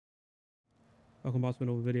Welcome back to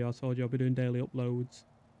another video. I told you I'll be doing daily uploads.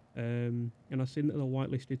 And I've seen that the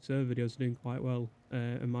whitelisted server videos are doing quite well.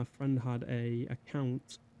 And my friend had a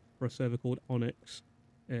account for a server called Onyx.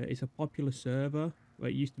 It's a popular server. Well,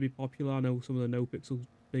 it used to be popular. I know some of the NoPixel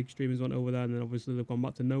big streamers went over there, and then obviously they've gone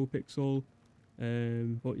back to NoPixel.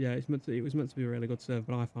 But yeah, it was meant to be a really good server,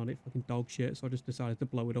 but I found it fucking dog shit, so I just decided to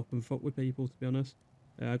blow it up and fuck with people, to be honest.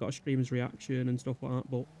 I got a streamer's reaction and stuff like that,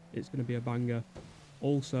 but it's going to be a banger.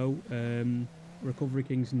 Also, Recovery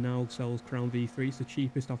Kings now sells Crown V3. It's the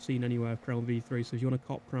cheapest I've seen anywhere, Crown V3. So if you want to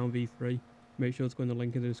cop Crown V3, make sure to go in the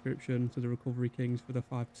link in the description to the Recovery Kings for the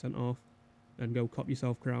 5% off. And go cop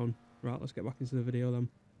yourself Crown. Right, let's get back into the video then.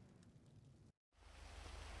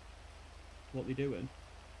 What are they doing?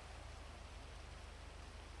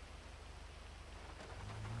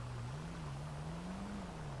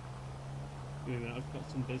 Wait a minute, I've got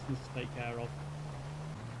some business to take care of.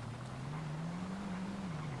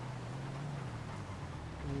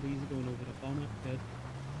 Oh, these are going over the bonnet, kid.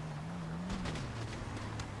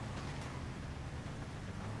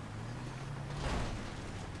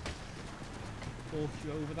 Force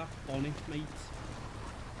you over that bonnet, mate.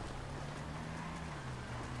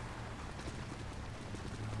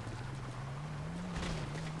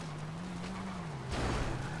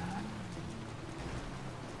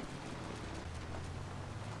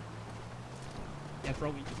 Yeah, bro,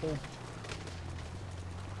 eat your fucked.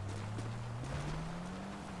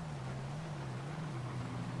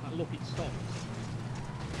 Look, it stops.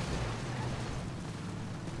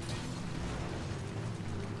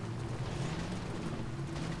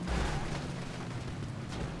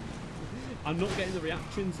 I'm not getting the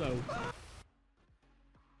reactions though.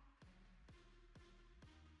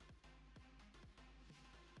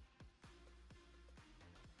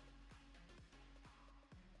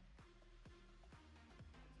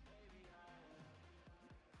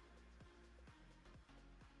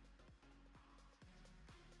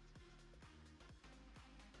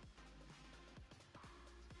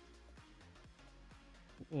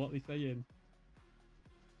 What are they saying?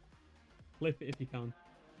 Flip it if you can.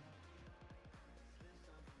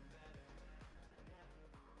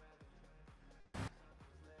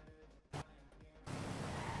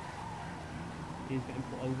 He's getting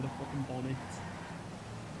put over the fucking bonnet.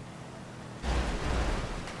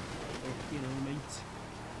 Oh, you know, mate.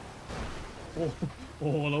 Oh,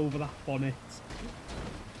 all over that bonnet.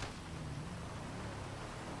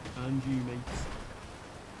 And you, mate.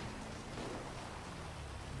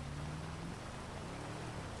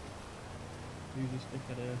 Who's this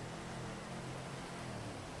dickhead here?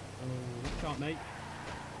 Oh, watch out, mate.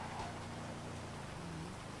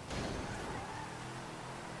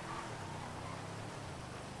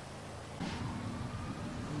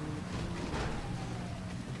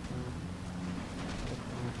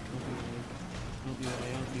 Out your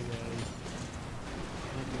way, out your way.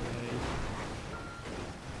 Out your way.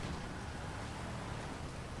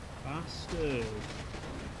 Bastard.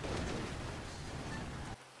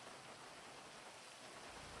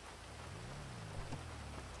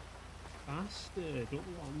 Bastard, look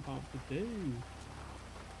what I'm about to do.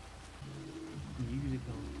 Music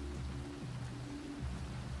on.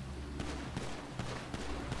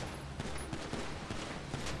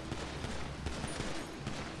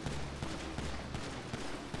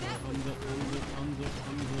 Hands up, hands up, hands up,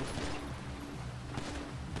 hands up.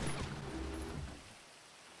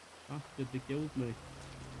 Bastard, they killed me.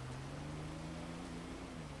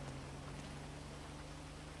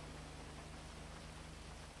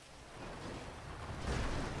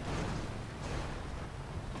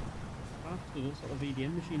 Bastard, looks like the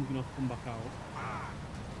VDM machine's gonna have to come back out.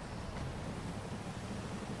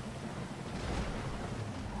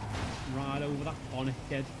 Right over that bonnet,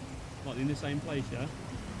 kid. What, in the same place, yeah?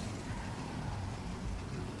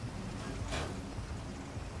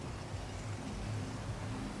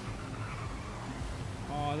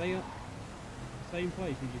 Oh, are they at the same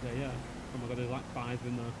place, did you say, yeah? Oh my god, there's like 5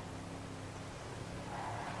 in there.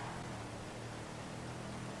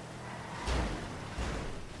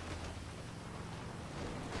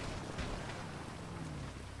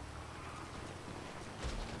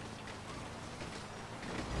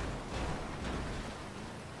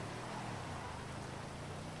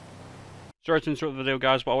 Sorry to interrupt the video,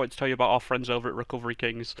 guys, but I wanted to tell you about our friends over at Recovery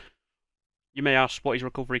Kings. You may ask, what is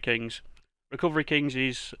Recovery Kings? Recovery Kings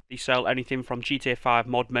they sell anything from GTA 5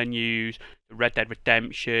 mod menus, to Red Dead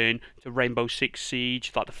Redemption, to Rainbow Six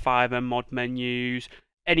Siege, like the 5M mod menus,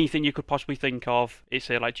 anything you could possibly think of. It's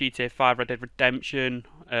like GTA 5, Red Dead Redemption,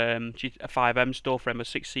 GTA 5M stuff, Rainbow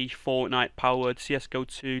Six Siege, Fortnite, Powered, CS:GO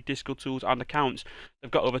 2, Disco tools, and accounts.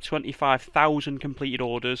 They've got over 25,000 completed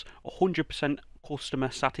orders, 100% customer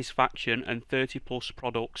satisfaction, and 30 plus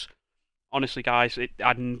products. Honestly, guys,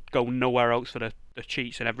 I'd go nowhere else for the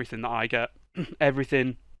cheats and everything that I get.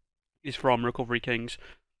 Everything is from Recovery Kings.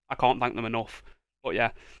 I can't thank them enough. But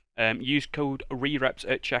yeah, use code REREPS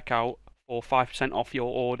at checkout for 5% off your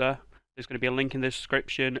order. There's going to be a link in the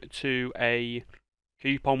description to a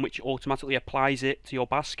coupon which automatically applies it to your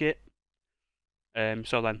basket.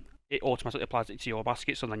 So then it automatically applies it to your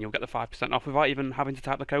basket, so then you'll get the 5% off without even having to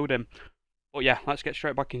type the code in. But yeah, let's get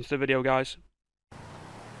straight back into the video, guys.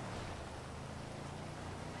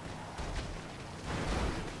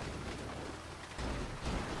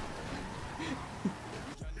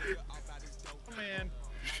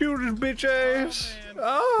 Shoot his bitch ass!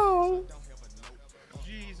 Oh!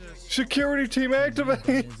 Jesus. Security team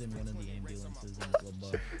activate!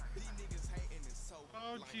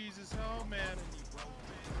 Oh Jesus, oh man.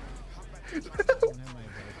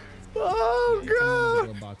 Oh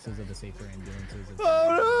god! Boxes of the safer ambulances.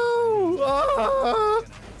 Oh no! Oh,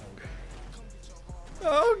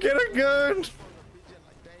 oh, get a gun!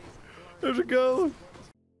 There's a gun!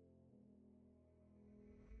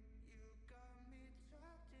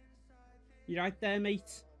 You right there,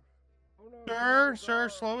 mate? Sir,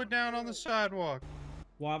 slow it down on the sidewalk.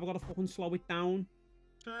 Why have I got to fucking slow it down?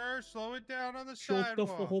 Sir, slow it down on the Shut the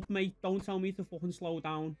sidewalk. fuck up, mate. Don't tell me to fucking slow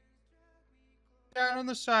down. Down on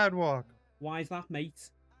the sidewalk. Why is that, mate?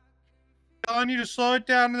 Telling you to slow it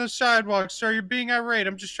down on the sidewalk, sir. You're being irate.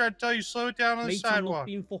 I'm just trying to tell you, slow it down on the Mate, I'm not sidewalk.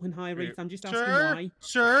 being fucking high rate. I'm just asking Sir, why.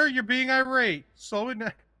 sir, you're being irate. Slow it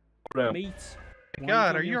down. Mate, why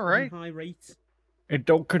God, you are you on alright? fucking high rate? And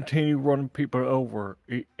don't continue running people over.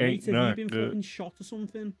 It ain't Mate, have you not been good. fucking shot or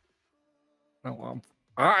something? No,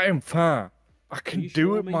 I am fine. I can you do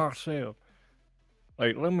sure, it mate? myself.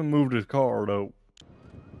 Like, let me move this car though.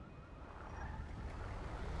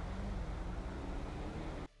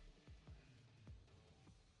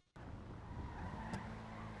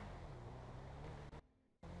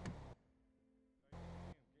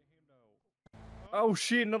 Oh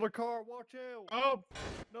shit, another car, watch out! Oh,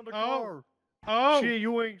 Another oh, car! oh. Shit,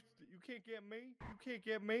 you can't get me! You can't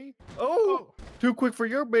get me! Oh! Too quick for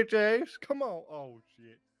your bitch ass! Come on! Oh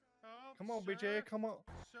shit! Oh, Come on, bitch sir, ass, come on!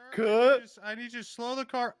 Sir, Cut! I need you to slow the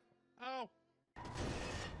car. Oh.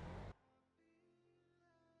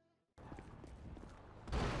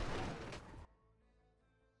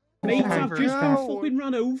 Mate, my I've just been God. fucking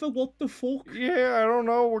ran over. What the fuck? Yeah, I don't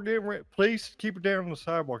know, we're getting ready. Please keep it down on the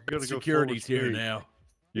sidewalk. You gotta go Security's forward here speed. now.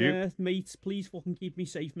 Yep. Yeah, mate, please fucking keep me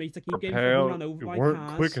safe, mate. I keep getting Pal, fucking ran over you by weren't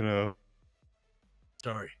cars. quick enough.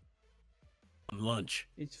 Sorry. On lunch.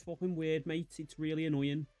 It's fucking weird, mate. It's really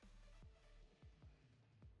annoying.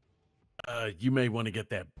 You may want to get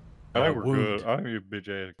that I think we're wound. good. I think your bitch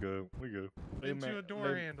ass good. We good. Into a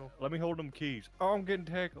door handle. Let me hold them keys. Oh, I'm getting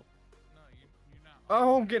tackled. No, you're not.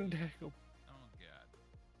 Oh, I'm getting tackled. Oh, God.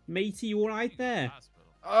 Mate, are you alright there? Hospital.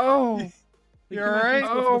 Oh, Like, You you might need alright? to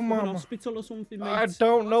go to the Oh, fucking mama. hospital or something, mate. I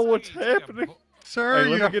don't know what's Looks like you took a happening. Sir, Hey,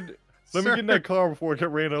 you let me get in that car before I get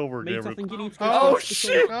ran over Mate, again. I think you need to go Oh, to the oh, hospital.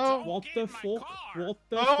 shit. Oh. What the fuck? What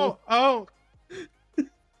the Oh, fuck? oh.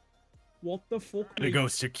 What the fuck, Gonna mate? go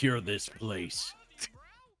secure this place.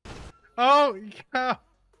 Oh, yeah.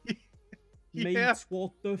 Mate, Yeah.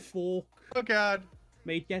 what the fuck? Oh, God.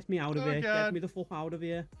 Mate, get me out of Oh, here. Get God. me the fuck out of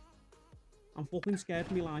here. I'm fucking scared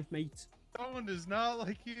for my life, mate. Someone does not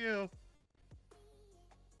like you.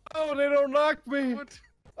 Oh, they don't knock me. What?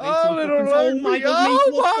 Oh, I'm they fucking- don't knock oh my me. god, mate,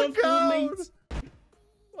 Oh what my the fuck, god. mate?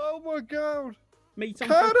 Oh my god. Mate, I'm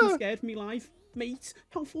Cutter. fucking scared for my life. Mate,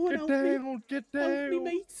 how far Get help me? down. Get Help me, down.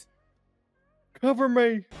 mate. Cover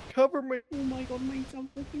me. Cover me. Oh my god, mate, I'm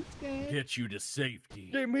fucking scared. Get you to safety.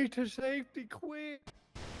 Get me to safety quick.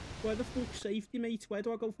 Where the fuck's safety, mate? Where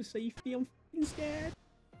do I go for safety? I'm fucking scared.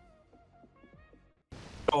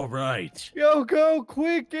 All right. Yo, go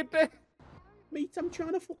quick. Get down. Mate, I'm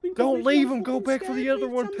trying to fucking go Don't with you, leave I'm him. Go fucking back for the scared, other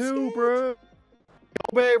mate, one I'm too, scared. bro.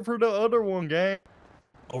 Go back for the other one, gang.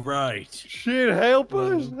 All right. Shit, help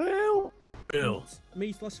us. Help. Bill,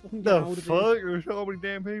 Mate, let's fucking get The out of here. fuck? There's so many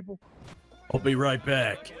damn people. I'll be right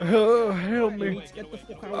back. Oh, help me. Mate, get the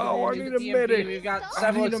fuck out Oh, of I here. need a medic. We've got I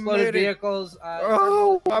several need a exploded medic. vehicles.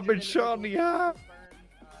 Oh, I've been shot in the eye.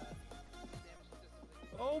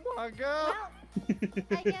 Oh my god.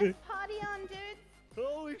 I guess party on, dude.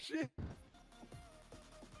 Holy shit.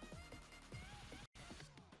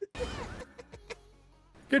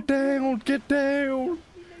 Get down, get down.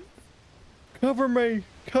 Cover me,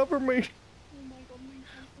 cover me. Oh my god, mate,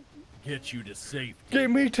 get you to safety.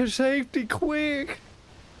 Get me to safety, quick!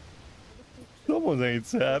 Someone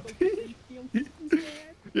ain't happy.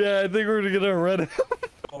 Yeah, I think we're gonna get our red.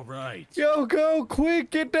 All right. Yo, go,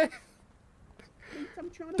 quick, get down!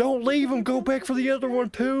 Don't leave him, go back for the other one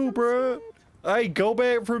too, bruh. Hey, go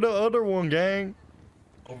back for the other one, gang.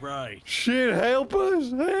 All right. Shit, help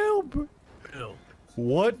us, help! Bill,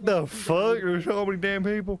 What the fuck? There's so many damn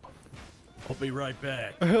people. I'll be right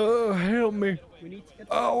back. Oh, help me.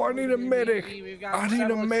 Oh, I need a medic. I need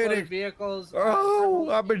a medic. Oh,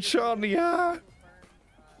 I've been shot in the eye.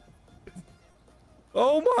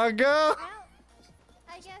 Oh my god. Well,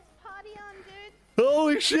 I guess party on, dude.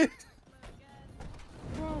 Holy shit.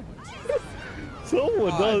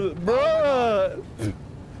 Someone does it, bruh.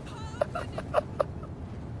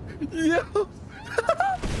 Yo.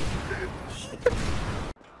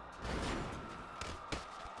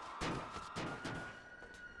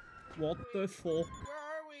 What the fuck? Where are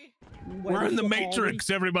we? Where We're in the fuck are we? Matrix,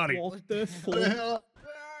 everybody. What the fuck?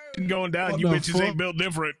 Going down. What You the bitches fuck? ain't built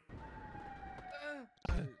different.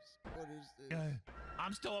 What is this?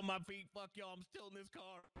 I'm still on my feet. Fuck y'all. I'm still in this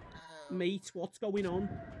car. Mate, what's going on?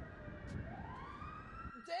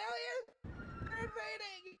 Dahlia! They're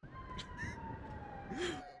invading!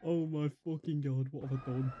 Oh my fucking god, what have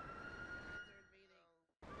I done?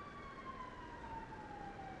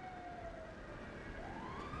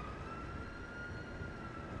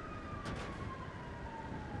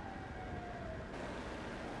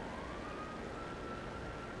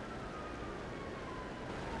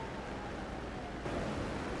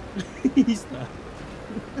 He's there.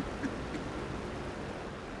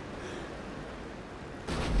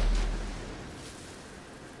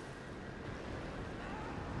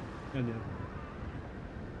 And yeah.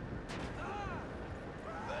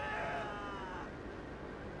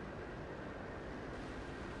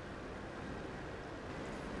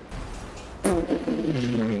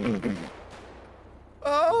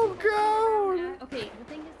 Oh god. Okay, the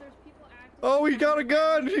thing is, there's people acting. Oh, he got a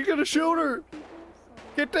gun. He's gonna shoot her.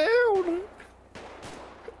 Get down.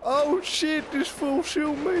 Oh shit, this fool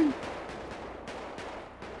shoot me.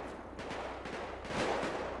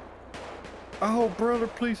 Oh, brother,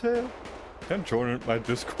 please help. I'm joining my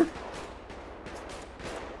Discord.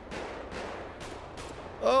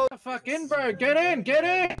 Oh, Fuck in, bro. Get in, get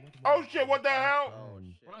in. oh shit, what the hell?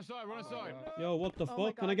 Run inside, run inside. Yo, what the Oh my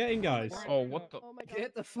fuck? Can I God. get in, guys? Oh, what the? Oh my god.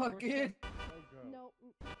 Get the fuck in. No.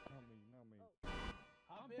 I'm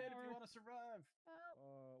here if you want to survive.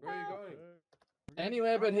 Where are you going?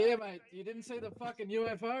 Anywhere but here, mate. You didn't see the fucking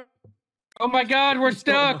UFO? Oh my god, we're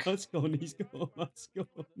stuck! That's gone, he's gone, that's gone.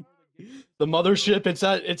 The mothership, it's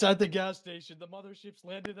at the gas station. The mothership's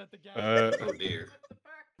landed at the gas station. Oh dear.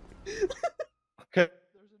 Okay.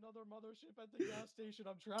 There's another mothership at the gas station.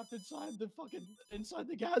 I'm trapped inside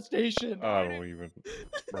the gas station. I don't even,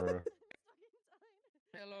 bro.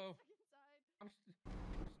 Hello. I'm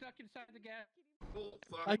stuck inside the gas.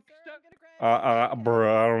 I-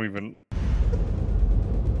 Bro, I don't even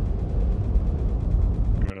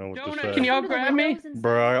know what to Donut, say. can y'all grab me?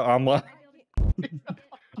 Bro, I'm like,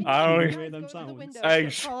 I don't even. Hear them Go to the sounds. windows. Hey,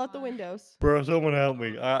 Crawl out the windows. Bro, someone help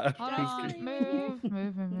me. Hold on. Move,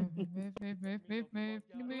 Can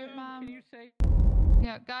you say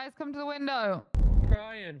Yeah, guys, come to the window.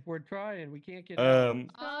 trying? We're trying. We can't get Um,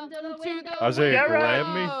 Come to the window. Isaiah,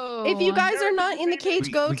 grab me. If you guys are not in the cage,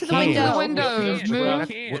 go to the can't. window. The windows, move.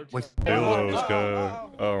 Dildos, go.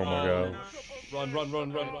 Oh my god. Run.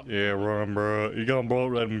 Yeah, run, bro. You gonna blow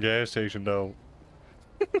up that gas station, though.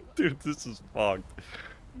 Dude, this is fucked.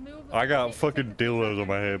 I got fucking dildos on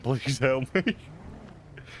my head. Please help me.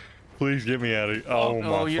 Please get me out of here. Oh, my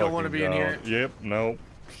no, you don't wanna fucking be in here. God. Yep, nope.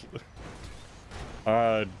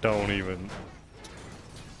 I don't even.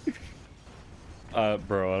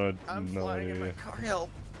 Bro, I don't know. flying in my car. Help.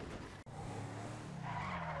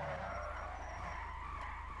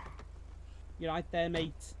 You're right there,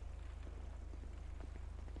 mate.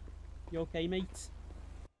 You okay, mate?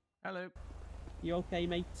 Hello. You okay,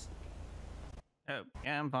 mate? Oh,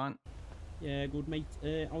 yeah, I'm fine. Yeah, good, mate.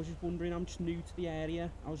 I was just wondering, I'm just new to the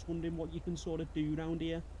area. I was wondering what you can sort of do around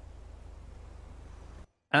here.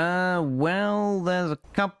 Well, there's a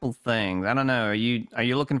couple things. I don't know. Are you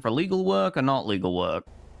looking for legal work or not legal work?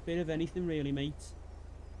 Bit of anything, really, mate.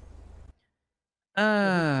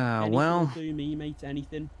 Anything Well. will do me, mate.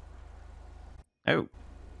 Anything. Oh.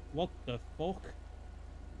 What the fuck?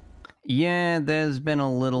 Yeah, there's been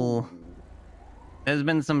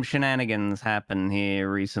some shenanigans happen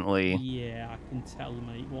here recently. Yeah, I can tell,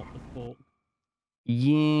 mate. What the fuck?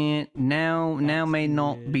 Yeah, now That's may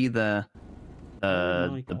not weird. be the Oh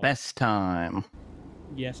my the God. best time.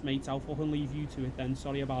 Yes, mate, I'll fucking leave you to it then.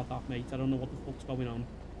 Sorry about that, mate. I don't know what the fuck's going on.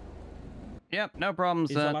 Yep, no problem,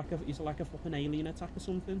 Is sir. there like a fucking alien attack or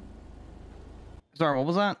something? Sorry, what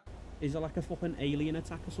was that? Is there like a fucking alien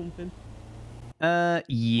attack or something?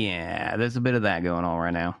 Yeah, there's a bit of that going on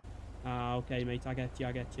right now. Ah, okay, mate. I get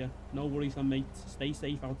you. No worries, then, mate. Stay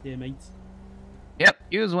safe out here, mate. Yep,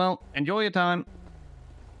 you as well. Enjoy your time.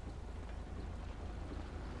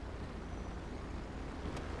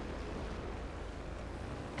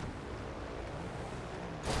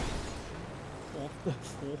 What the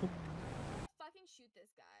fuck? Fucking shoot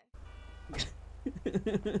this guy.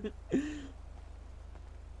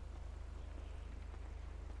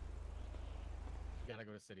 You gotta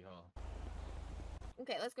go to City Hall.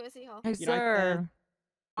 Okay, let's go to City Hall. Hey, You right sir. there?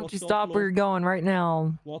 Why don't you What's up, stop where love? you're going right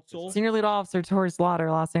now? What's up? Senior Lead Officer Tori Slaughter,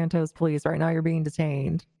 Los Santos Police. Right now you're being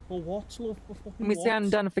detained. For what, love? For fucking Let me see an what?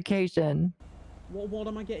 identification. What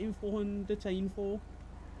am I getting fucking detained for?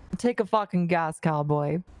 Take a fucking gas,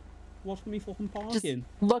 cowboy. What's for me fucking Just parking?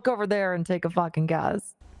 look over there and take a fucking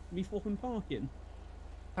gas. Me fucking parking?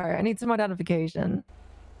 Alright, I need some identification.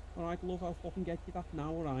 Alright, love, I'll fucking get you that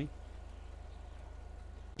now, alright?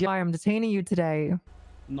 I am detaining you today.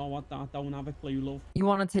 No, I don't have a clue, love. You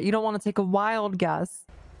don't want to take a wild guess.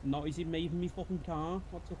 No, is it made in me fucking car?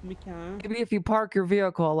 What's up in my car? Maybe if you park your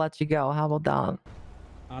vehicle, I'll let you go. How about that?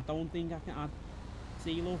 I don't think I can.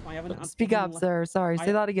 See, love, I haven't had Speak fucking up, sir. Sorry,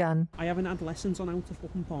 say that again. I haven't had lessons on how to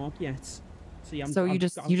fucking park yet. See, So you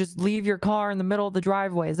just leave your car in the middle of the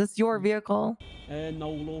driveway. Is this your vehicle? No,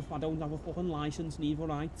 love, I don't have a fucking license neither,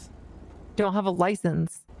 right? Don't have a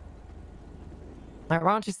license. Alright,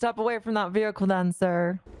 why don't you step away from that vehicle then,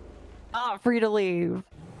 sir? Not free to leave.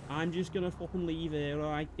 I'm just gonna fucking leave here,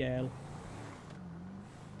 alright, girl?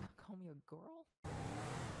 Call me a girl?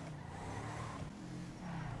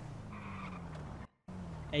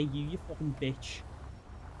 Hey, you fucking bitch.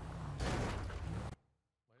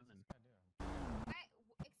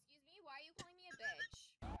 Excuse me, why are you calling me a bitch?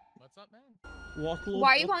 What's up, man? What, love? Why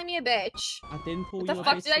are you What- calling me a bitch? I didn't call What you the a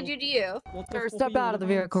fuck bitch, did I love. do to you? What the Sir, fuck are step you out on of the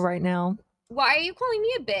about? vehicle right now. Why are you calling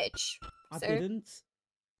me a bitch? I sir? didn't.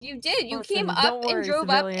 You did. You Listen, came don't up worry, and drove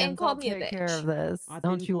up civilians, and called I'll me a take bitch. care of this. I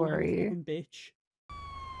Don't didn't you call you a worry. fucking bitch.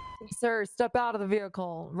 Sir, step out of the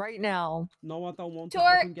vehicle right now. No, I don't want Tor-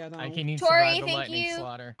 to fucking get out. I can need Tori, survive the thank lightning you.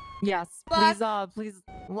 slaughter. Yes, Fuck. please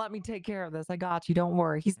let me take care of this. I got you. Don't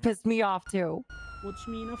worry. He's pissed me off too. What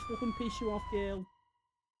do you mean I fucking piss you off, girl?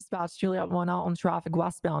 Dispatch Juliet 1 out on traffic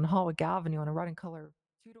westbound Hawick Avenue on a red and color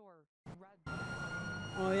two-door red.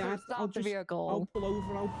 Oh, yeah, Sir, stop I'll the just... vehicle. I'll pull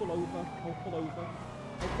over, I'll pull over, I'll pull over.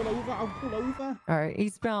 I'll pull over, I'll pull over. All right,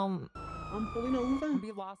 eastbound. I'm pulling over. I'll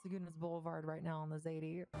be Los Lagunas Boulevard right now on this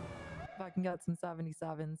 80. If I can get some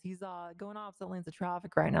 77s. He's going opposite lanes of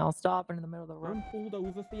traffic right now, stopping in the middle of the road. I'm pulled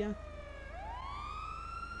over for you.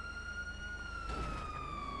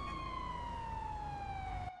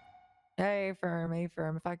 Hey, firm.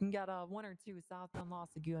 If I can get 1 or 2 southbound Los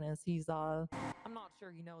Lagunas, he's I'm not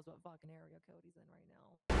sure he knows what fucking area code he's in right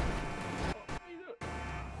now.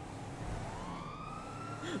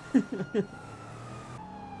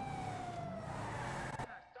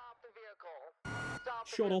 Stop the vehicle. Stop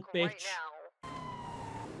the Shut up, vehicle right bitch. now.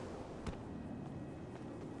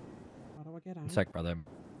 How do I get out? Sec, brother.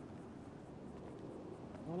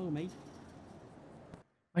 Hello, mate.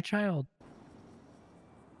 My child.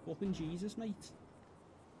 Fucking Jesus, mate.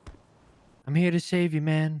 I'm here to save you,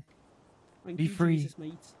 man. Thank Be you, free. Jesus,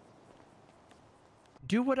 mate.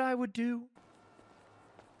 Do what I would do.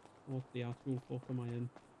 What the actual fuck am I in?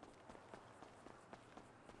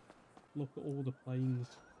 Look at all the planes.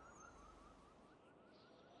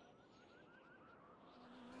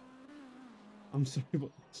 I'm sorry, but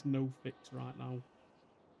there's no fix right now.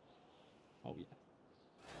 Oh, yeah.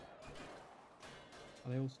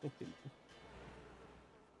 Are they all stuck in there?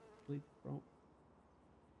 Please, bro.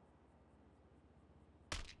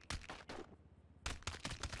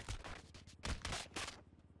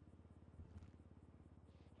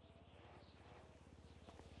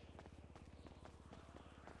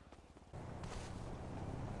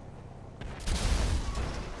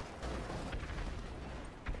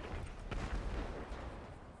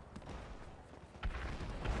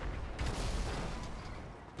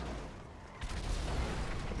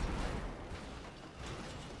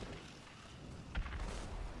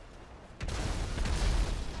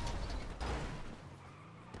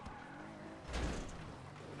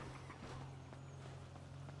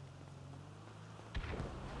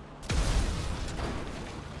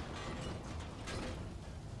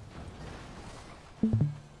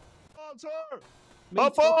 On, sir! Mate,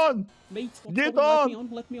 Hop what- on! Mate, what's Get going on? on!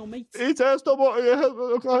 Let me on, mate. It's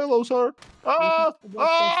SW. Hello, sir. Ah! What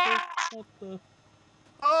Ah! the fuck? What the?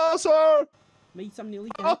 Ah, sir! Mate, I'm nearly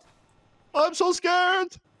dead. I'm so scared!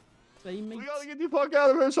 Same, mate. We gotta get the fuck out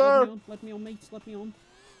of here, Let sir! me on, let me on, mate. Let me on.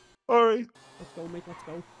 Alright. Let's go, mate. Let's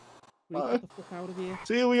go. We need to get the fuck out of here.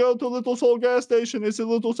 See, we go to Little Soul gas station. It's a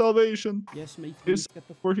Little Salvation. Yes, mate. We need It's to get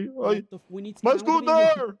the we're here. what the we need to My get out of here,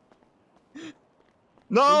 mate. scooter!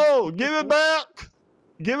 No! Give it back!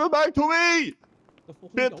 Give it back to me! The fucking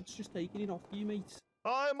Shit. god's just taking it off you, mate.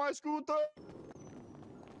 Hi, my scooter!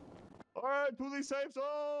 Alright, to the safe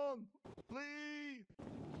zone! Please!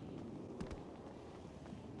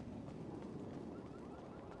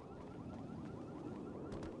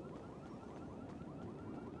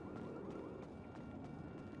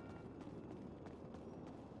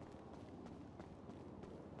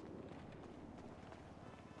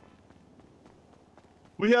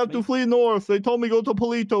 We have to flee north. They told me go to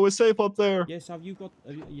Polito. It's safe up there. Yes, have you got?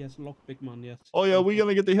 Yes, lock, big man. Yes. Oh yeah, we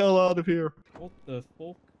gonna get the hell out of here. What the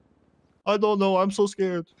fuck, I don't know. I'm so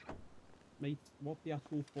scared. mate? What the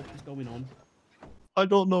actual fuck is going on, I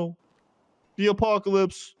don't know. The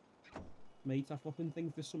apocalypse. mate? I fucking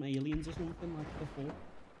think there's some aliens or something like the fuck.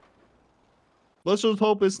 Let's just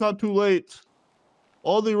hope it's not too late.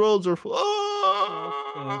 All the roads are. What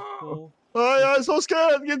the fuck? I'm so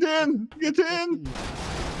scared. Get in. Get in.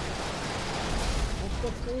 What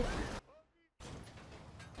the fuck?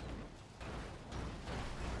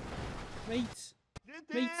 Mate.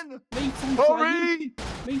 Mate, mate, I'm flying. Hurry!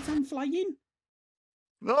 Mate, I'm flying.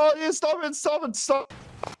 No, you stop it. Stop it. Stop.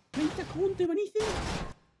 Mate, I can't do anything.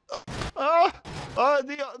 I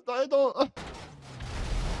don't.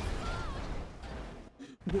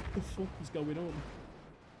 What the fuck is going on?